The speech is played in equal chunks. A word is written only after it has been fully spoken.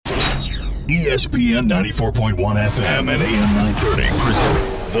ESPN 94.1 FM and AM 930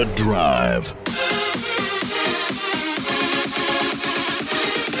 present The Drive.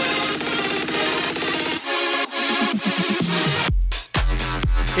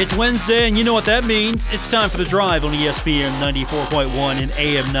 It's Wednesday, and you know what that means. It's time for The Drive on ESPN 94.1 and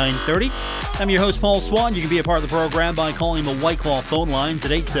AM 930. I'm your host, Paul Swan. You can be a part of the program by calling the White Claw phone lines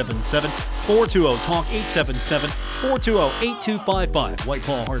at 877-420-TALK, 877-420-8255. White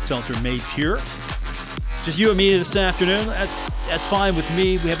Claw Hard Seltzer made pure. Just you and me this afternoon. That's fine with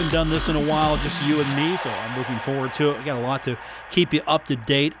me. We haven't done this in a while, just you and me, so I'm looking forward to it. I got a lot to keep you up to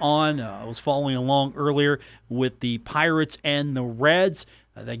date on. I was following along earlier with the Pirates and the Reds.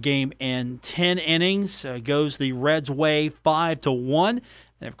 That game in 10 innings goes the Reds' way 5-1.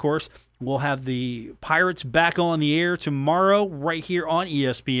 And, of course, we'll have the Pirates back on the air tomorrow right here on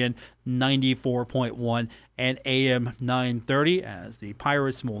ESPN 94.1 and AM 930 as the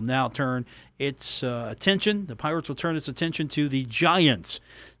Pirates will now turn its attention. The Pirates will turn its attention to the Giants.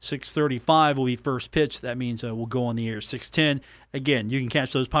 6:35 will be first pitch. That means we'll go on the air 6:10. Again, you can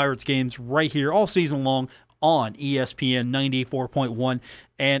catch those Pirates games right here all season long on ESPN 94.1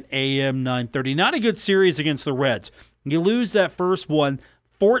 and AM 930. Not a good series against the Reds. You lose that first one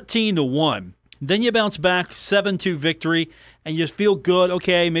 14-1. Then you bounce back 7-2 victory, and you just feel good.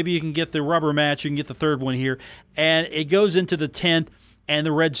 Okay, maybe you can get the rubber match. You can get the third one here. And it goes into the 10th, and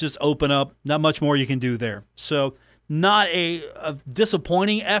the Reds just open up. Not much more you can do there. So not a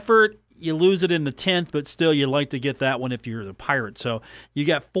disappointing effort. You lose it in the 10th, but still you'd like to get that one if you're the Pirates. So you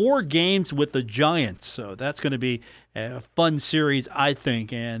got 4 games with the Giants. So that's going to be a fun series, I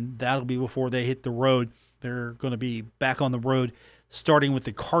think, and that'll be before they hit the road. They're going to be back on the road starting with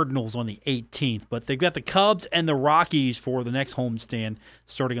the Cardinals on the 18th. But they've got the Cubs and the Rockies for the next homestand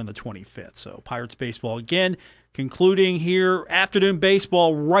starting on the 25th. So Pirates baseball again, concluding here, afternoon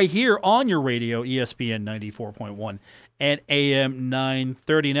baseball right here on your radio, ESPN 94.1 and AM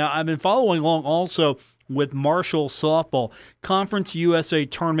 930. Now, I've been following along also with Marshall Softball. Conference USA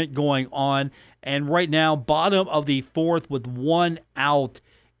tournament going on, and right now, bottom of the 4th with 1 out.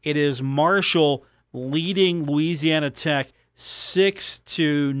 It is Marshall leading Louisiana Tech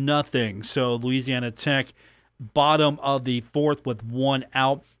 6-0. So Louisiana Tech, bottom of the 4th with 1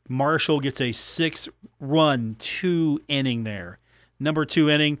 out. Marshall gets a 6-run 2 inning there. Number 2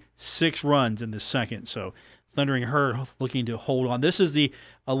 inning, 6 runs in the second. So Thundering Herd looking to hold on. This is the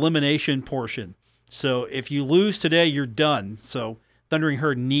elimination portion. So if you lose today, you're done. So Thundering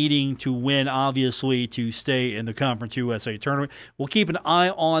Herd needing to win, obviously, to stay in the Conference USA tournament. We'll keep an eye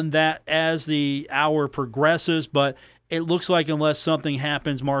on that as the hour progresses, but it looks like unless something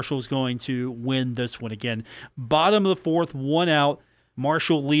happens, Marshall's going to win this one again. Bottom of the 4th, 1 out.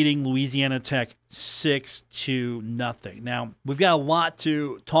 Marshall leading Louisiana Tech 6-0. Now, we've got a lot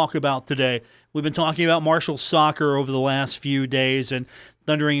to talk about today. We've been talking about Marshall soccer over the last few days, and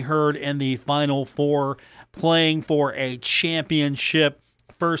Thundering Herd in the Final Four playing for a championship.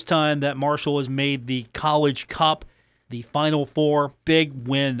 First time that Marshall has made the College Cup, the Final Four. Big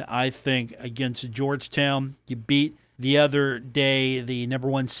win, I think, against Georgetown. You beat the other day the number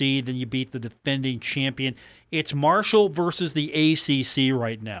 1 seed, then you beat the defending champion. It's Marshall versus the ACC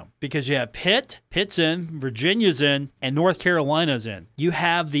right now because you have Pitt's in, Virginia's in, and North Carolina's in. You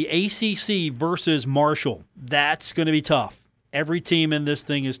have the ACC versus Marshall. That's going to be tough. Every team in this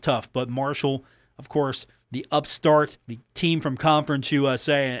thing is tough, but Marshall, of course, the upstart, the team from Conference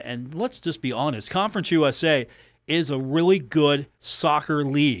USA, and let's just be honest, Conference USA is a really good soccer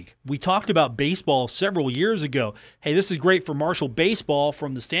league. We talked about baseball several years ago. Hey, this is great for Marshall baseball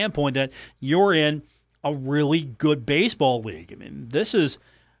from the standpoint that you're in a really good baseball league. I mean, this is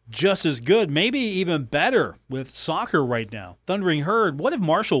just as good, maybe even better with soccer right now. Thundering Herd, what if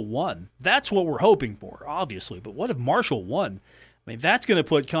Marshall won? That's what we're hoping for, obviously, but what if Marshall won? I mean, that's going to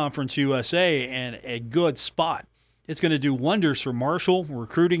put Conference USA in a good spot. It's going to do wonders for Marshall.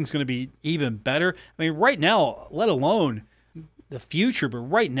 Recruiting is going to be even better. I mean, right now, let alone the future, but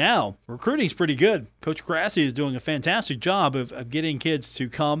right now, recruiting is pretty good. Coach Grassi is doing a fantastic job of getting kids to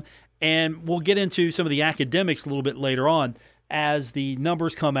come, and we'll get into some of the academics a little bit later on. As the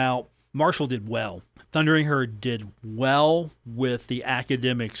numbers come out, Marshall did well. Thundering Herd did well with the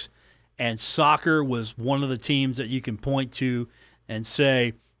academics, and soccer was one of the teams that you can point to and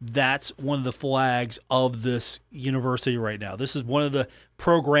say, that's one of the flags of this university right now. This is one of the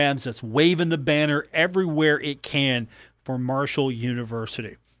programs that's waving the banner everywhere it can for Marshall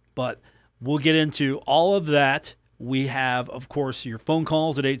University. But we'll get into all of that. We have, of course, your phone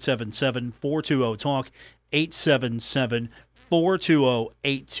calls at 877-420-TALK,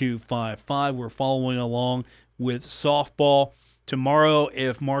 877-420-8255. We're following along with softball tomorrow.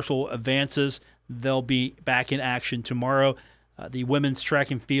 If Marshall advances, they'll be back in action tomorrow. The women's track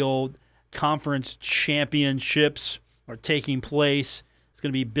and field conference championships are taking place. It's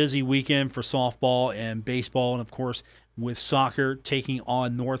going to be a busy weekend for softball and baseball, and of course with soccer taking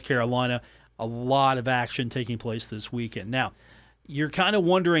on North Carolina. A lot of action taking place this weekend. Now, you're kind of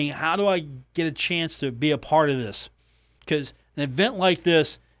wondering, how do I get a chance to be a part of this? Because an event like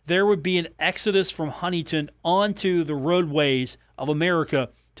this, there would be an exodus from Huntington onto the roadways of America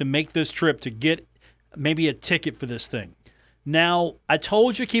to make this trip, to get maybe a ticket for this thing. Now, I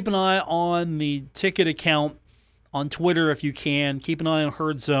told you, keep an eye on the ticket account on Twitter if you can. Keep an eye on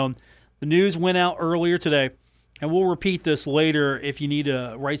Herd Zone. The news went out earlier today, and we'll repeat this later if you need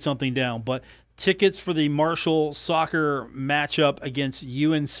to write something down. But tickets for the Marshall soccer matchup against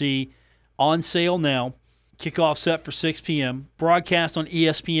UNC on sale now. Kickoff set for 6 p.m. Broadcast on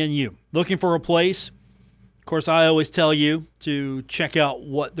ESPNU. Looking for a place? Of course, I always tell you to check out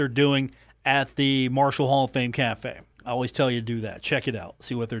what they're doing at the Marshall Hall of Fame Cafe. I always tell you to do that. Check it out.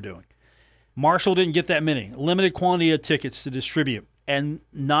 See what they're doing. Marshall didn't get that many. Limited quantity of tickets to distribute, and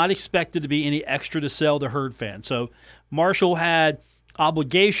not expected to be any extra to sell to Herd fans. So Marshall had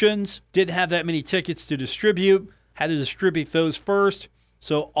obligations, didn't have that many tickets to distribute, had to distribute those first.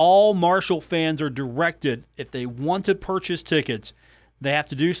 So all Marshall fans are directed, if they want to purchase tickets, they have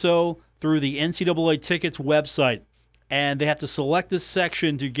to do so through the NCAA Tickets website. And they have to select the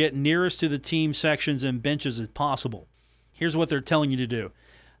section to get nearest to the team sections and benches as possible. Here's what they're telling you to do.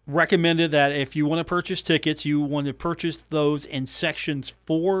 Recommended that if you want to purchase tickets, you want to purchase those in sections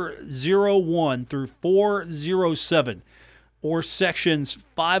 401 through 407, or sections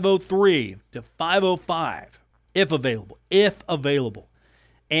 503 to 505, if available.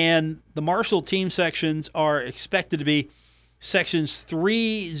 And the Marshall team sections are expected to be sections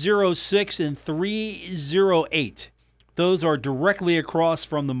 306 and 308. Those are directly across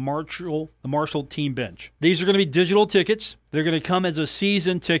from the Marshall team bench. These are going to be digital tickets. They're going to come as a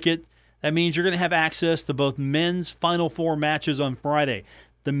season ticket. That means you're going to have access to both men's Final Four matches on Friday.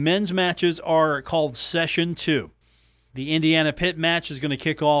 The men's matches are called Session 2. The Indiana-Pitt match is going to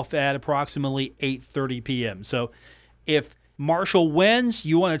kick off at approximately 8:30 p.m. So if Marshall wins,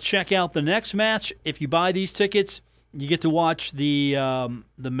 you want to check out the next match. If you buy these tickets, you get to watch the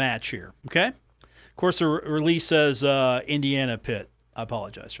match here, okay? Of course, the release says Indiana-Pitt. I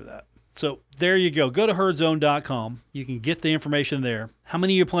apologize for that. So there you go. Go to herdzone.com. You can get the information there. How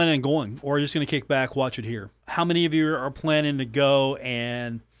many of you are planning on going, or are you just going to kick back, watch it here? How many of you are planning to go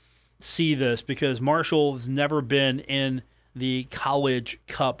and see this? Because Marshall has never been in the College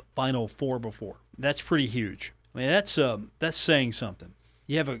Cup Final Four before. That's pretty huge. I mean, that's saying something.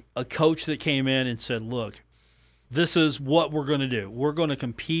 You have a coach that came in and said, look, this is what we're going to do. We're going to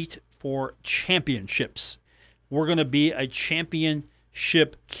compete for championships. We're going to be a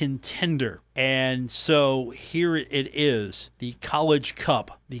championship contender. And so here it is, the College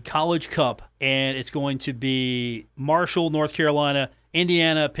Cup. And it's going to be Marshall, North Carolina,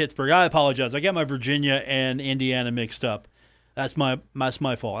 Indiana, Pittsburgh. I apologize. I got my Virginia and Indiana mixed up. That's my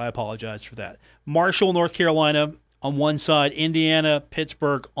fault. I apologize for that. Marshall, North Carolina on one side, Indiana,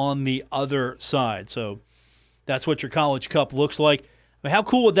 Pittsburgh on the other side. So that's what your College Cup looks like. I mean, how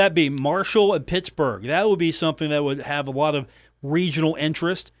cool would that be? Marshall and Pittsburgh. That would be something that would have a lot of regional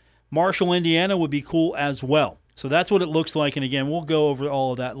interest. Marshall, Indiana would be cool as well. So that's what it looks like. And again, we'll go over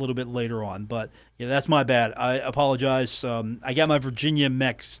all of that a little bit later on. But yeah, that's my bad. I apologize. I got my Virginia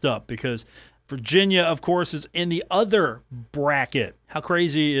mixed up because Virginia, of course, is in the other bracket. How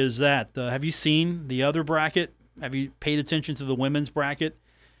crazy is that? Have you seen the other bracket? Have you paid attention to the women's bracket?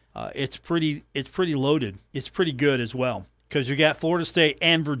 It's pretty loaded. It's pretty good as well, because you got Florida State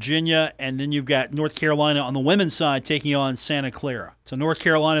and Virginia, and then you've got North Carolina on the women's side taking on Santa Clara. So North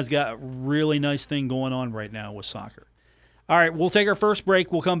Carolina's got a really nice thing going on right now with soccer. All right, we'll take our first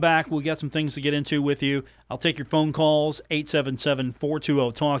break. We'll come back. We've got some things to get into with you. I'll take your phone calls,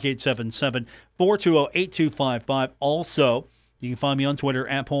 877-420-TALK, 877-420-8255. Also, you can find me on Twitter,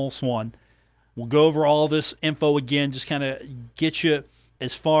 @PaulSwan. We'll go over all this info again, just kind of get you,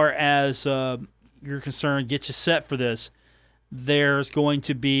 as far as you're concerned, get you set for this. There's going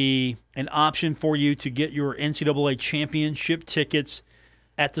to be an option for you to get your NCAA championship tickets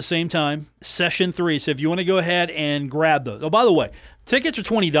at the same time, Session 3. So if you want to go ahead and grab those. Oh, by the way, tickets are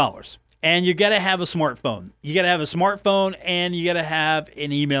 $20, and you got to have a smartphone. You got to have a smartphone, and you got to have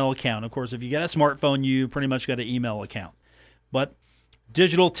an email account. Of course, if you got a smartphone, you pretty much got an email account. But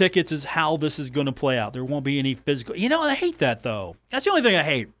digital tickets is how this is going to play out. There won't be any physical. You know, I hate that, though. That's the only thing I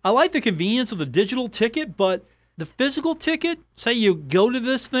hate. I like the convenience of the digital ticket, but the physical ticket, say you go to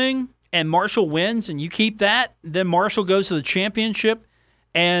this thing and Marshall wins and you keep that, then Marshall goes to the championship.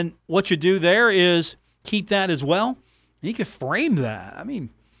 And what you do there is keep that as well. You can frame that. I mean,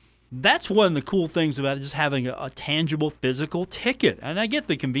 that's one of the cool things about it, just having a tangible physical ticket. And I get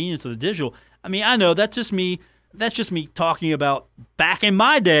the convenience of the digital. I mean, I know that's just me talking about back in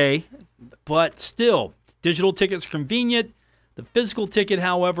my day, but still, digital tickets are convenient. The physical ticket,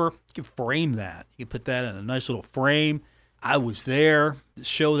 however, you can frame that. You can put that in a nice little frame. I was there to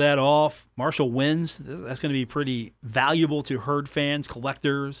show that off. Marshall wins. That's going to be pretty valuable to Herd fans,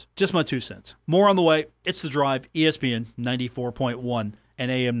 collectors. Just my 2 cents. More on the way. It's The Drive, ESPN 94.1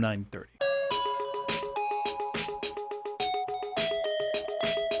 and AM 930.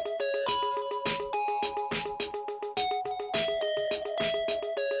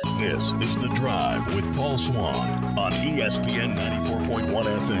 This is The Drive with Paul Swann on ESPN 94.1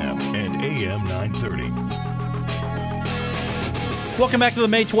 FM and AM 930. Welcome back to the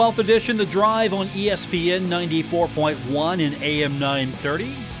May 12th edition, The Drive on ESPN 94.1 and AM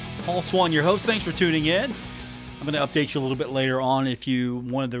 930. Paul Swann, your host. Thanks for tuning in. I'm going to update you a little bit later on if you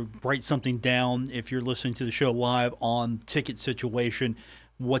wanted to write something down, if you're listening to the show live on ticket situation,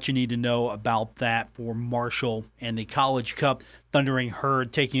 what you need to know about that for Marshall and the College Cup. Thundering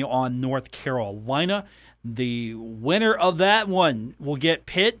Herd taking on North Carolina. The winner of that one will get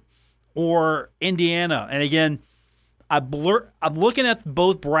Pitt or Indiana. And again, I'm looking at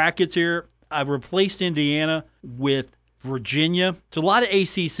both brackets here. I've replaced Indiana with Virginia. There's a lot of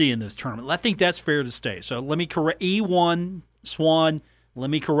ACC in this tournament. I think that's fair to say. So let me correct E1, Swan. Let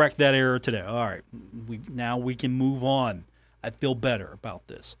me correct that error today. All right, now we can move on. I feel better about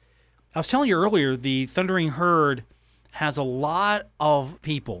this. I was telling you earlier, the Thundering Herd has a lot of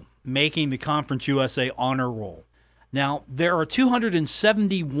people making the Conference USA honor roll. Now, there are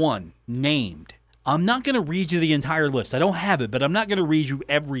 271 named. I'm not going to read you the entire list. I don't have it, but I'm not going to read you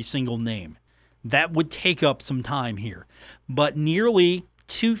every single name. That would take up some time here. But nearly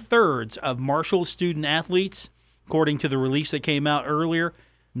 2/3 of Marshall student athletes, according to the release that came out earlier,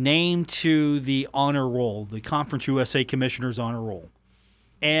 named to the honor roll, the Conference USA Commissioner's honor roll.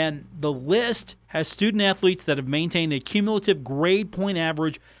 And the list has student athletes that have maintained a cumulative grade point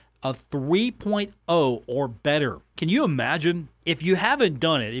average of 3.0 or better. Can you imagine? If you haven't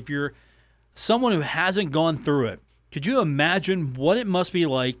done it, if you're someone who hasn't gone through it, could you imagine what it must be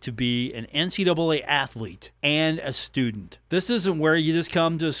like to be an NCAA athlete and a student? This isn't where you just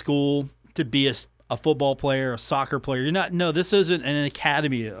come to school to be a football player, a soccer player. This isn't an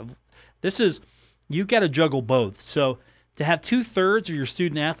academy. You've got to juggle both. So to have 2/3 of your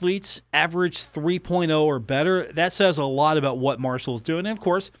student athletes average 3.0 or better, that says a lot about what Marshall is doing. And of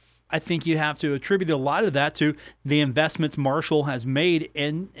course, I think you have to attribute a lot of that to the investments Marshall has made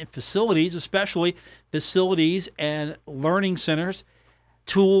in facilities, especially facilities and learning centers,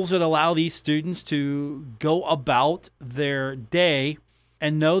 tools that allow these students to go about their day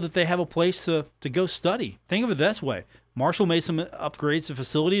and know that they have a place to go study. Think of it this way. Marshall made some upgrades to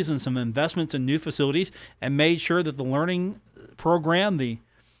facilities and some investments in new facilities and made sure that the learning program, the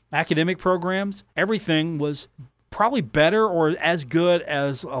academic programs, everything was probably better or as good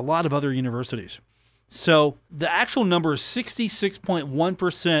as a lot of other universities. So the actual number is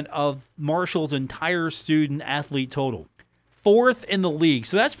 66.1% of Marshall's entire student athlete total. 4th in the league.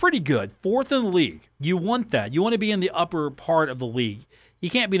 So that's pretty good. 4th in the league. You want that. You want to be in the upper part of the league. You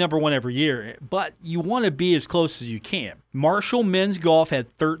can't be number 1 every year, but you want to be as close as you can. Marshall men's golf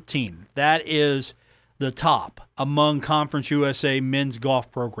had 13. That is the top among Conference USA men's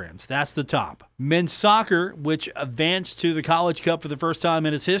golf programs. That's the top. Men's soccer, which advanced to the College Cup for the first time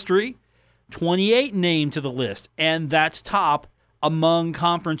in its history, 28 named to the list, and that's top among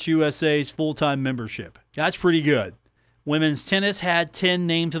Conference USA's full-time membership. That's pretty good. Women's tennis had 10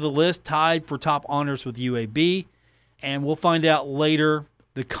 named to the list, tied for top honors with UAB, and we'll find out later.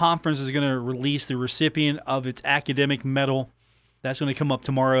 The conference is going to release the recipient of its academic medal. That's going to come up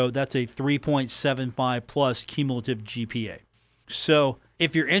tomorrow. That's a 3.75 plus cumulative GPA. So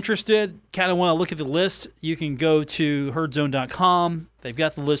if you're interested, kind of want to look at the list, you can go to herdzone.com. They've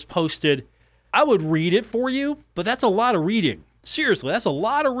got the list posted. I would read it for you, but that's a lot of reading. Seriously, that's a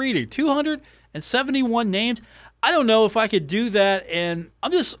lot of reading. 271 names. I don't know if I could do that, and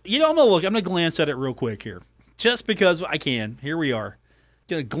I'm going to glance at it real quick here, just because I can. Here we are.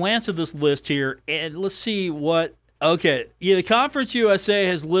 Going to glance at this list here, and let's see what. Okay, yeah, the Conference USA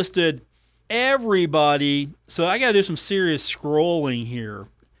has listed everybody, so I got to do some serious scrolling here.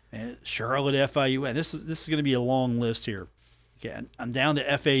 And Charlotte, FIU, and this is going to be a long list here. Okay, I'm down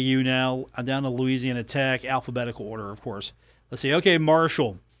to FAU now. I'm down to Louisiana Tech, alphabetical order, of course. Let's see. Okay,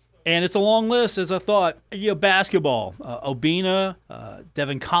 Marshall. And it's a long list, as I thought. Basketball. Obina,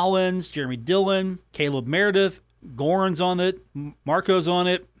 Devin Collins, Jeremy Dillon, Caleb Meredith, Goran's on it, Marco's on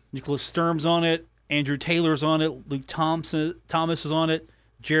it, Nicholas Sturm's on it, Andrew Taylor's on it, Luke Thomas is on it,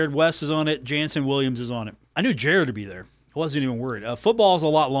 Jared West is on it, Jansen Williams is on it. I knew Jared would be there. I wasn't even worried. Football's a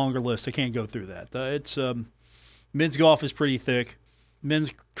lot longer list. I can't go through that. It's men's golf is pretty thick.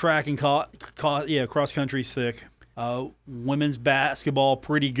 Men's track and cross country's thick. Women's basketball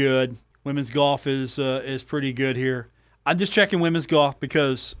pretty good. Women's golf is pretty good here. I'm just checking women's golf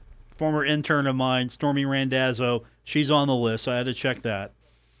because former intern of mine, Stormy Randazzo, she's on the list. So I had to check that.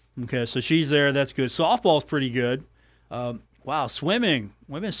 Okay, so she's there. That's good. Softball's pretty good. Wow, swimming.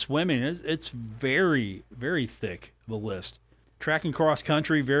 Women's swimming. It's very, very thick of a list. Track and cross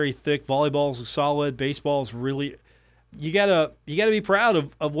country, very thick. Volleyball's solid. Baseball's really. You gotta be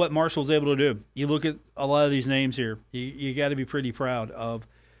proud of what Marshall's able to do. You look at a lot of these names here. You got to be pretty proud of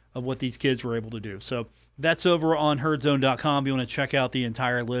what these kids were able to do. So that's over on herdzone.com. You want to check out the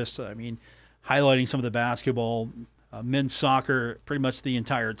entire list. I mean, highlighting some of the basketball, men's soccer, pretty much the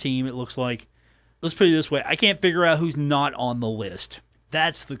entire team. It looks like. Let's put it this way. I can't figure out who's not on the list.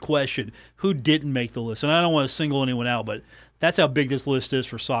 That's the question. Who didn't make the list? And I don't want to single anyone out, but that's how big this list is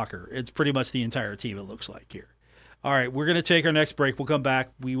for soccer. It's pretty much the entire team, it looks like here. All right, we're going to take our next break. We'll come back.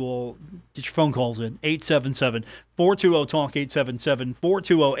 We will get your phone calls in. 877-420-TALK,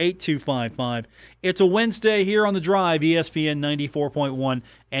 877-420-8255. It's a Wednesday here on The Drive, ESPN 94.1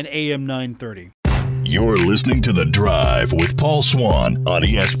 and AM 930. You're listening to The Drive with Paul Swann on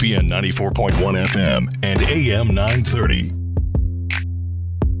ESPN 94.1 FM and AM 930.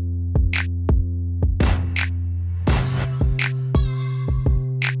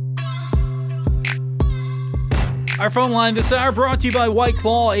 Our phone line this hour brought to you by White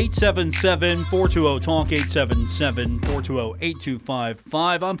Claw, 877-420-TALK,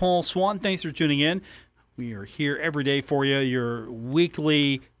 877-420-8255. I'm Paul Swann. Thanks for tuning in. We are here every day for you, your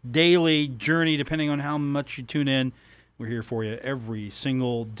weekly, daily journey, depending on how much you tune in. We're here for you every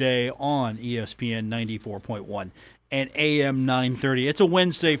single day on ESPN 94.1 and AM 930. It's a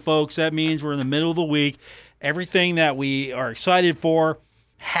Wednesday, folks. That means we're in the middle of the week. Everything that we are excited for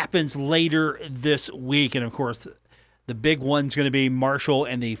happens later this week. And, of course, the big one's going to be Marshall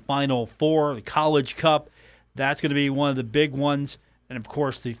and the Final Four, the College Cup. That's going to be one of the big ones. And, of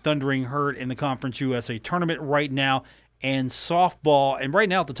course, the Thundering Herd in the Conference USA tournament right now. And softball. And right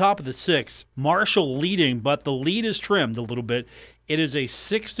now at the top of the sixth, Marshall leading, but the lead is trimmed a little bit. It is a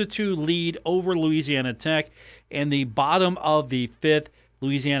 6-2 lead over Louisiana Tech. And the bottom of the fifth,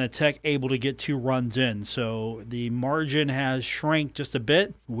 Louisiana Tech able to get 2 runs in. So the margin has shrank just a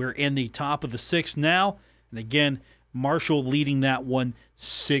bit. We're in the top of the sixth now. And again, Marshall leading that one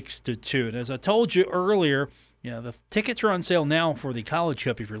 6-2. And as I told you earlier, the tickets are on sale now for the College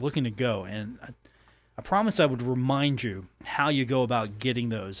Cup if you're looking to go. And I promised I would remind you how you go about getting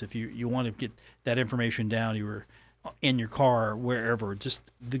those. If you want to get that information down, you were in your car or wherever. Just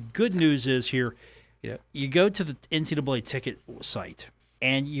the good news is here, you go to the NCAA ticket site,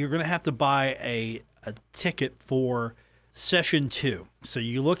 and you're going to have to buy a ticket for Session 2. So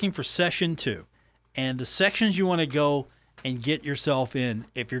you're looking for Session 2. And the sections you want to go and get yourself in,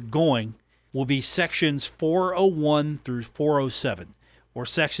 if you're going, will be sections 401 through 407, or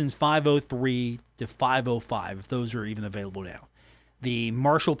sections 503 to 505, if those are even available now. The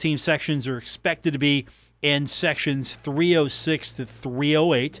Marshall team sections are expected to be in sections 306 to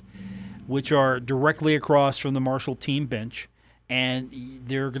 308, which are directly across from the Marshall team bench. And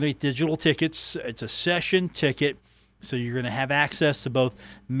they're going to be digital tickets. It's a session ticket, so you're going to have access to both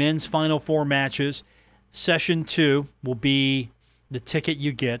men's Final Four matches. Session 2 will be the ticket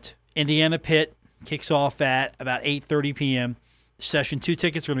you get. Indiana Pitt kicks off at about 8:30 p.m. Session 2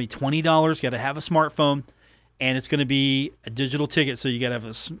 tickets are going to be $20. Got to have a smartphone, and it's going to be a digital ticket. So you got to have a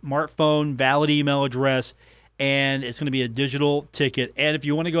smartphone, valid email address, and it's going to be a digital ticket. And if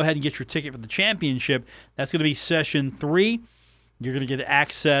you want to go ahead and get your ticket for the championship, that's going to be Session 3. You're going to get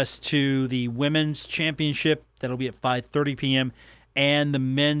access to the women's championship. That'll be at 5:30 p.m. And the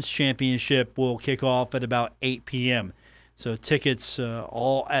men's championship will kick off at about 8 p.m. So tickets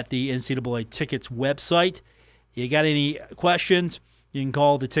all at the NCAA Tickets website. You got any questions, you can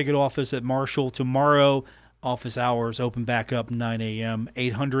call the ticket office at Marshall tomorrow. Office hours open back up 9 a.m.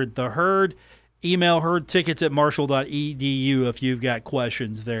 800-THE-HERD. Email herdtickets@marshall.edu if you've got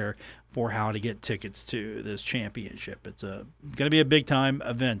questions there for how to get tickets to this championship. It's going to be a big-time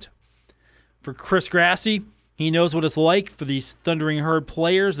event. For Chris Grassi, he knows what it's like for these Thundering Herd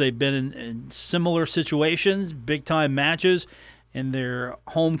players. They've been in similar situations, big-time matches in their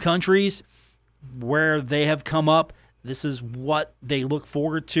home countries where they have come up. This is what they look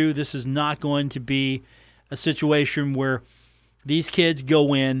forward to. This is not going to be a situation where these kids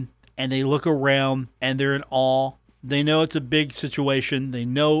go in and they look around and they're in awe. They know it's a big situation. They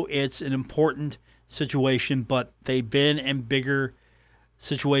know it's an important situation, but they've been in bigger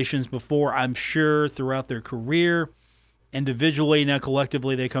situations before, I'm sure, throughout their career. Individually, now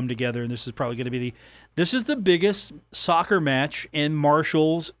collectively, they come together, and this is probably going to be this is the biggest soccer match in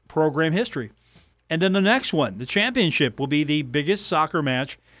Marshall's program history. And then the next one, the championship, will be the biggest soccer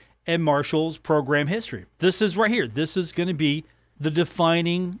match in Marshall's program history. This is right here. This is going to be the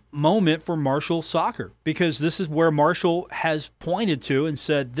defining moment for Marshall soccer, because this is where Marshall has pointed to and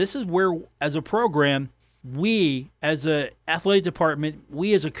said, this is where, as a program, we as an athletic department,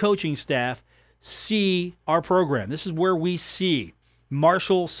 we as a coaching staff, see our program. This is where we see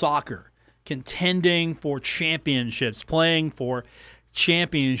Marshall soccer contending for championships, playing for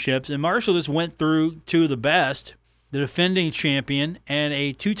championships. And Marshall just went through two of the best, the defending champion and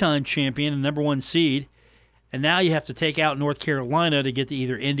a two-time champion, and number one seed. And now you have to take out North Carolina to get to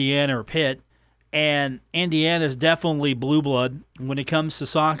either Indiana or Pitt. And Indiana is definitely blue blood. When it comes to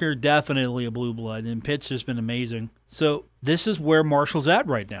soccer, definitely a blue blood. And Pitt's just been amazing. So this is where Marshall's at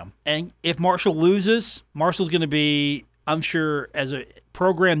right now. And if Marshall loses, Marshall's going to be, I'm sure, as a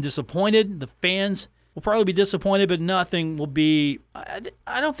program, disappointed. The fans will probably be disappointed, but nothing will be,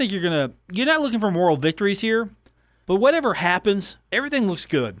 I don't think you're not looking for moral victories here. But whatever happens, everything looks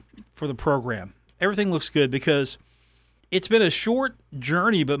good for the program. Everything looks good because it's been a short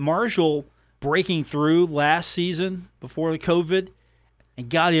journey, but Marshall breaking through last season before the COVID and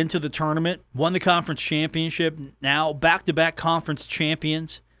got into the tournament, won the conference championship, now back-to-back conference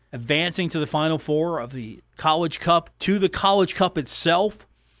champions, advancing to the Final Four of the College Cup, to the College Cup itself.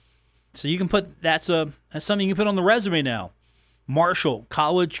 So you can put that's something you can put on the resume now. Marshall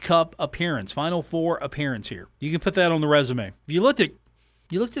College Cup appearance, Final Four appearance here. You can put that on the resume. If you looked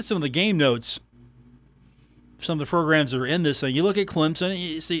at some of the game notes, some of the programs that are in this thing, you look at Clemson,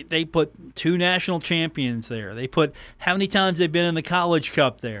 you see they put 2 national champions there. They put how many times they've been in the College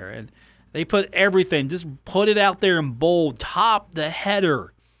Cup there, and they put everything. Just put it out there in bold, top the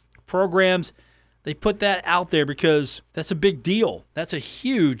header. Programs, they put that out there because that's a big deal. That's a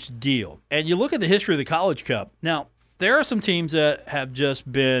huge deal. And you look at the history of the College Cup. Now, there are some teams that have just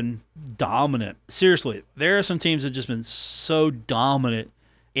been dominant. Seriously, there are some teams that have just been so dominant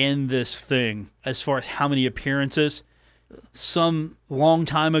in this thing as far as how many appearances. Some long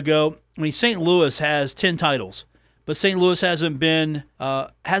time ago, St. Louis has 10 titles, but St. Louis hasn't won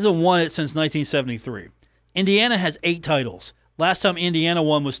it since 1973. Indiana has 8 titles. Last time Indiana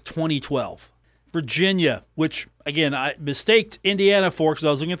won was 2012. Virginia, which, again, I mistaked Indiana for because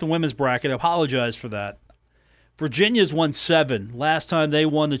I was looking at the women's bracket. I apologize for that. Virginia's won 7. Last time they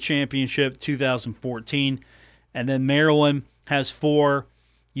won the championship, 2014. And then Maryland has 4.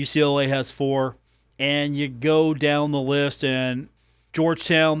 UCLA has 4. And you go down the list, and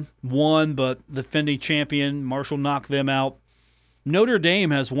Georgetown won, but the defending champion, Marshall, knocked them out. Notre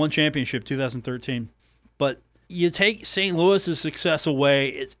Dame has 1 championship, 2013. But you take St. Louis's success away,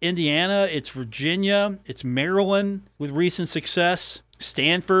 it's Indiana, it's Virginia, it's Maryland with recent success,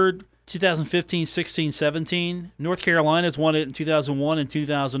 Stanford, 2015, 16, 17. North Carolina's won it in 2001 and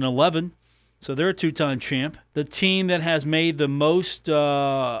 2011. So they're a 2-time champ. The team that has made the most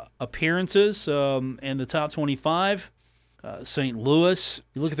appearances in the top 25, St. Louis.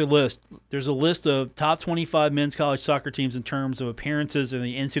 You look at their list. There's a list of top 25 men's college soccer teams in terms of appearances in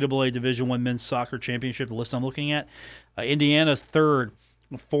the NCAA Division I Men's Soccer Championship, the list I'm looking at. Indiana, 3rd,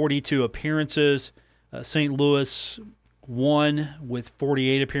 42 appearances. St. Louis, 1 with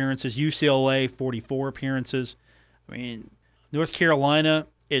 48 appearances. UCLA, 44 appearances. I mean, North Carolina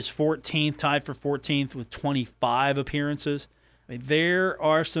is 14th, tied for 14th with 25 appearances. I mean, there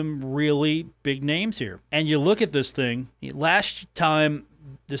are some really big names here. And you look at this thing, last time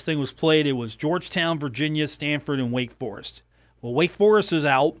this thing was played, it was Georgetown, Virginia, Stanford, and Wake Forest. Well, Wake Forest is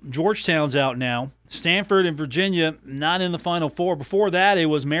out. Georgetown's out now. Stanford and Virginia not in the Final Four. Before that, it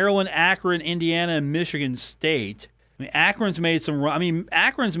was Maryland, Akron, Indiana, and Michigan State. I mean, Akron's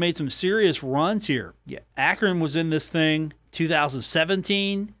made some serious runs here. Yeah, Akron was in this thing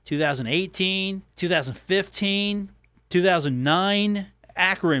 2017, 2018, 2015, 2009.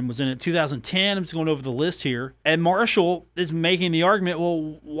 Akron was in it 2010. I'm just going over the list here. And Marshall is making the argument,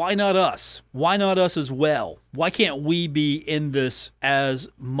 well, why not us? Why not us as well? Why can't we be in this as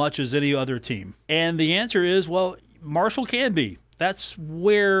much as any other team? And the answer is, well, Marshall can be. That's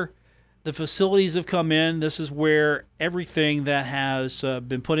where the facilities have come in. This is where everything that has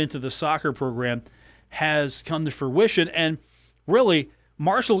been put into the soccer program has come to fruition. And really,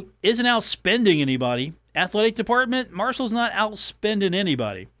 Marshall isn't out spending anybody. athletic department, Marshall's not outspending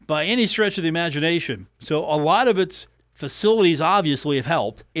anybody by any stretch of the imagination. So a lot of its facilities obviously have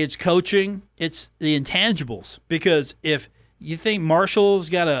helped. It's coaching, it's the intangibles. Because if you think Marshall's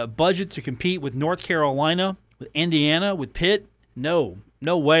got a budget to compete with North Carolina, with Indiana, with Pitt, no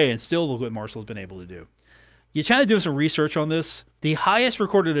way. And still look what Marshall's been able to do. You try to do some research on this. The highest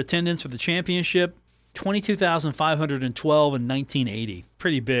recorded attendance for the championship, 22,512 in 1980.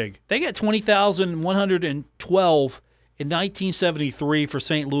 Pretty big. They got 20,112 in 1973 for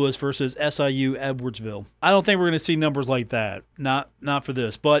St. Louis versus SIU Edwardsville. I don't think we're going to see numbers like that. Not for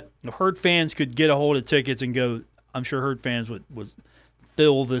this. But if Herd fans could get a hold of tickets and go, I'm sure Herd fans would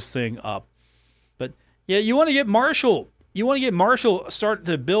fill this thing up. But yeah, you want to get Marshall. You want to get Marshall start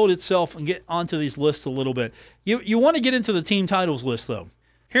to build itself and get onto these lists a little bit. You want to get into the team titles list, though.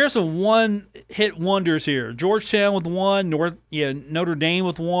 Here's some one-hit wonders here. Georgetown with one, Notre Dame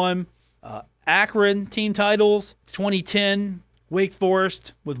with one, Akron team titles, 2010, Wake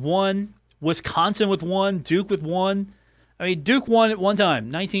Forest with one, Wisconsin with one, Duke with one. I mean, Duke won at one time,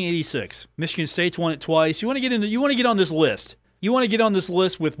 1986. Michigan State's won it twice. You want to get on this list. You want to get on this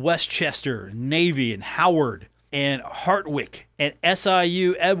list with Westchester, Navy, and Howard, and Hartwick, and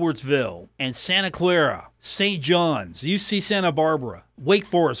SIU Edwardsville, and Santa Clara, St. John's, UC Santa Barbara, Wake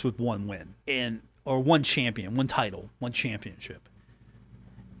Forest with one win, or one champion, one title, one championship.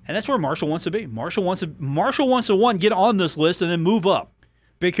 And that's where Marshall wants to be. Marshall wants to get on this list and then move up.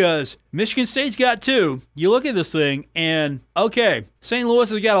 Because Michigan State's got two. You look at this thing, and okay, St. Louis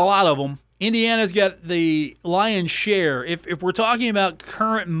has got a lot of them. Indiana's got the lion's share. If we're talking about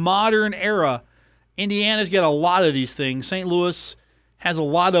current modern era, Indiana's got a lot of these things. St. Louis has a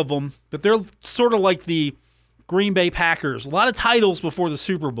lot of them, but they're sort of like the Green Bay Packers. A lot of titles before the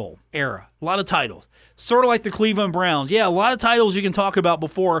Super Bowl era. A lot of titles. Sort of like the Cleveland Browns. Yeah, a lot of titles you can talk about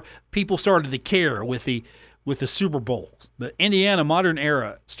before people started to care with the Super Bowls. But Indiana, modern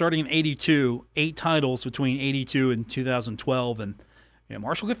era, starting in 82, 8 titles between 82 and 2012, and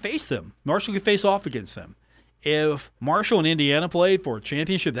Marshall could face them. Marshall could face off against them. If Marshall and Indiana played for a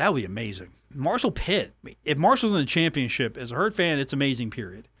championship, that would be amazing. Marshall Pitt. If Marshall's in the championship, as a Herd fan, it's amazing,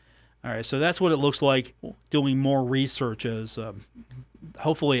 period. All right, so that's what it looks like doing more research as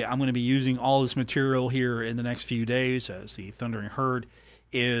hopefully I'm going to be using all this material here in the next few days as the Thundering Herd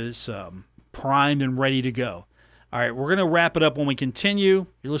is primed and ready to go. All right, we're going to wrap it up when we continue.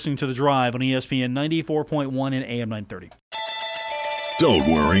 You're listening to The Drive on ESPN 94.1 and AM 930.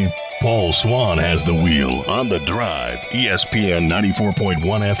 Don't worry. Paul Swann has the wheel on The Drive, ESPN 94.1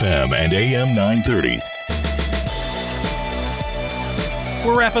 FM and AM 930.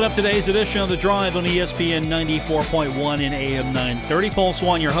 We're wrapping up today's edition of The Drive on ESPN 94.1 and AM 930. Paul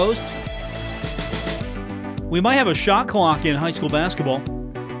Swann, your host. We might have a shot clock in high school basketball.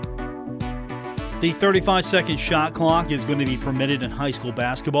 The 35-second shot clock is going to be permitted in high school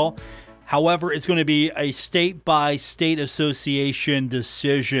basketball. However, it's going to be a state-by-state association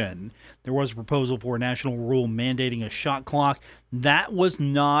decision. There was a proposal for a national rule mandating a shot clock. That was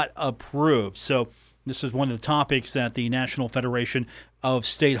not approved. So this is one of the topics that the National Federation of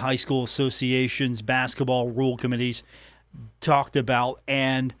State High School Associations basketball rule committees talked about,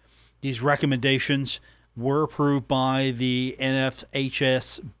 and these recommendations were approved by the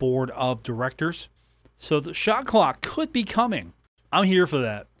NFHS Board of Directors. So the shot clock could be coming. I'm here for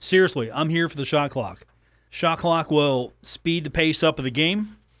that. Seriously, I'm here for the shot clock. Shot clock will speed the pace up of the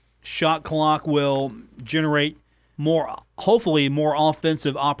game. Shot clock will generate hopefully more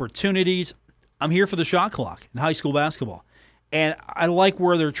offensive opportunities. I'm here for the shot clock in high school basketball. And I like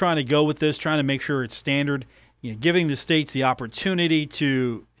where they're trying to go with this, trying to make sure it's standard, giving the states the opportunity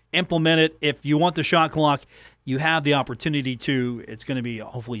to implement it. If you want the shot clock, you have the opportunity to. It's going to be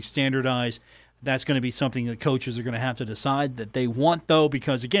hopefully standardized. That's going to be something that coaches are going to have to decide that they want, though,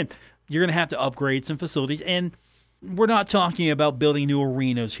 because, again, you're going to have to upgrade some facilities. And we're not talking about building new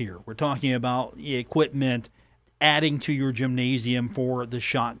arenas here. We're talking about equipment, adding to your gymnasium for the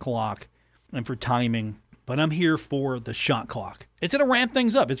shot clock and for timing. But I'm here for the shot clock. It's going to ramp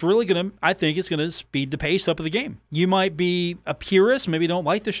things up. It's really going to, I think it's going to speed the pace up of the game. You might be a purist, maybe don't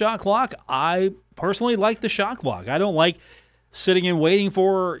like the shot clock. I personally like the shot clock. I don't like sitting and waiting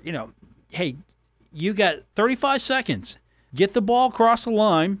for, hey, you got 35 seconds. Get the ball across the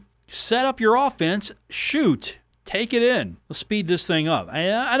line, set up your offense, shoot, take it in. Let's speed this thing up.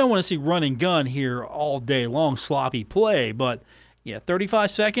 I don't want to see run and gun here all day long, sloppy play, but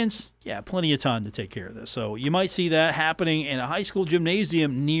 35 seconds, plenty of time to take care of this. So you might see that happening in a high school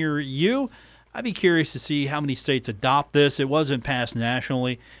gymnasium near you. I'd be curious to see how many states adopt this. It wasn't passed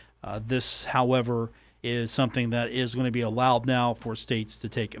nationally. This, however, is something that is going to be allowed now for states to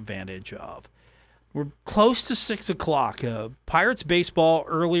take advantage of. We're close to 6 o'clock. Pirates baseball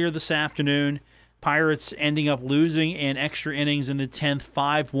earlier this afternoon. Pirates ending up losing in extra innings in the 10th,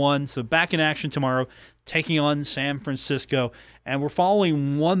 5-1. So back in action tomorrow, taking on San Francisco. And we're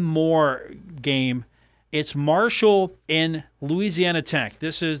following one more game. It's Marshall in Louisiana Tech.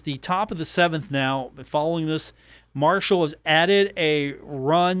 This is the top of the 7th now. Following this, Marshall has added a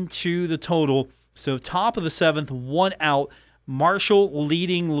run to the total. So top of the 7th, 1 out. Marshall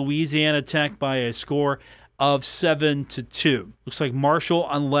leading Louisiana Tech by a score of 7-2. Looks like Marshall,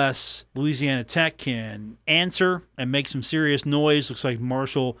 unless Louisiana Tech can answer and make some serious noise, looks like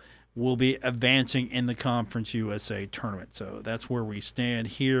Marshall will be advancing in the Conference USA tournament. So that's where we stand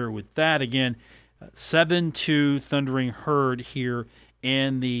here with that. Again, 7-2 Thundering Herd here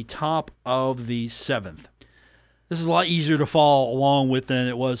in the top of the 7th. This is a lot easier to follow along with than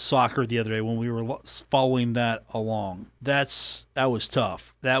it was soccer the other day when we were following that along. That was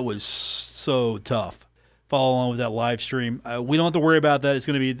tough. That was so tough. Follow along with that live stream. We don't have to worry about that. It's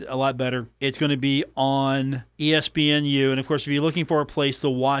going to be a lot better. It's going to be on ESPNU. And, of course, if you're looking for a place to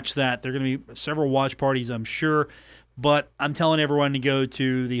watch that, there are going to be several watch parties, I'm sure. But I'm telling everyone to go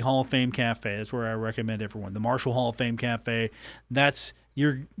to the Hall of Fame Cafe. That's where I recommend everyone. The Marshall Hall of Fame Cafe. That's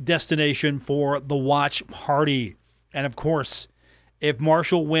your destination for the watch party. And, of course, if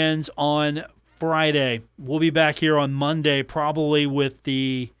Marshall wins on Friday, we'll be back here on Monday probably with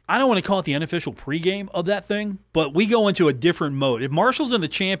I don't want to call it the unofficial pregame of that thing, but we go into a different mode. If Marshall's in the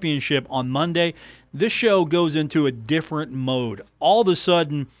championship on Monday, this show goes into a different mode. All of a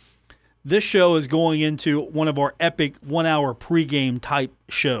sudden, this show is going into one of our epic 1-hour pregame type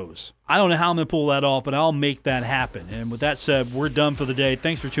shows. I don't know how I'm going to pull that off, but I'll make that happen. And with that said, we're done for the day.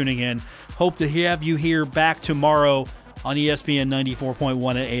 Thanks for tuning in. Hope to have you here back tomorrow on ESPN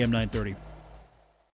 94.1 at AM 930.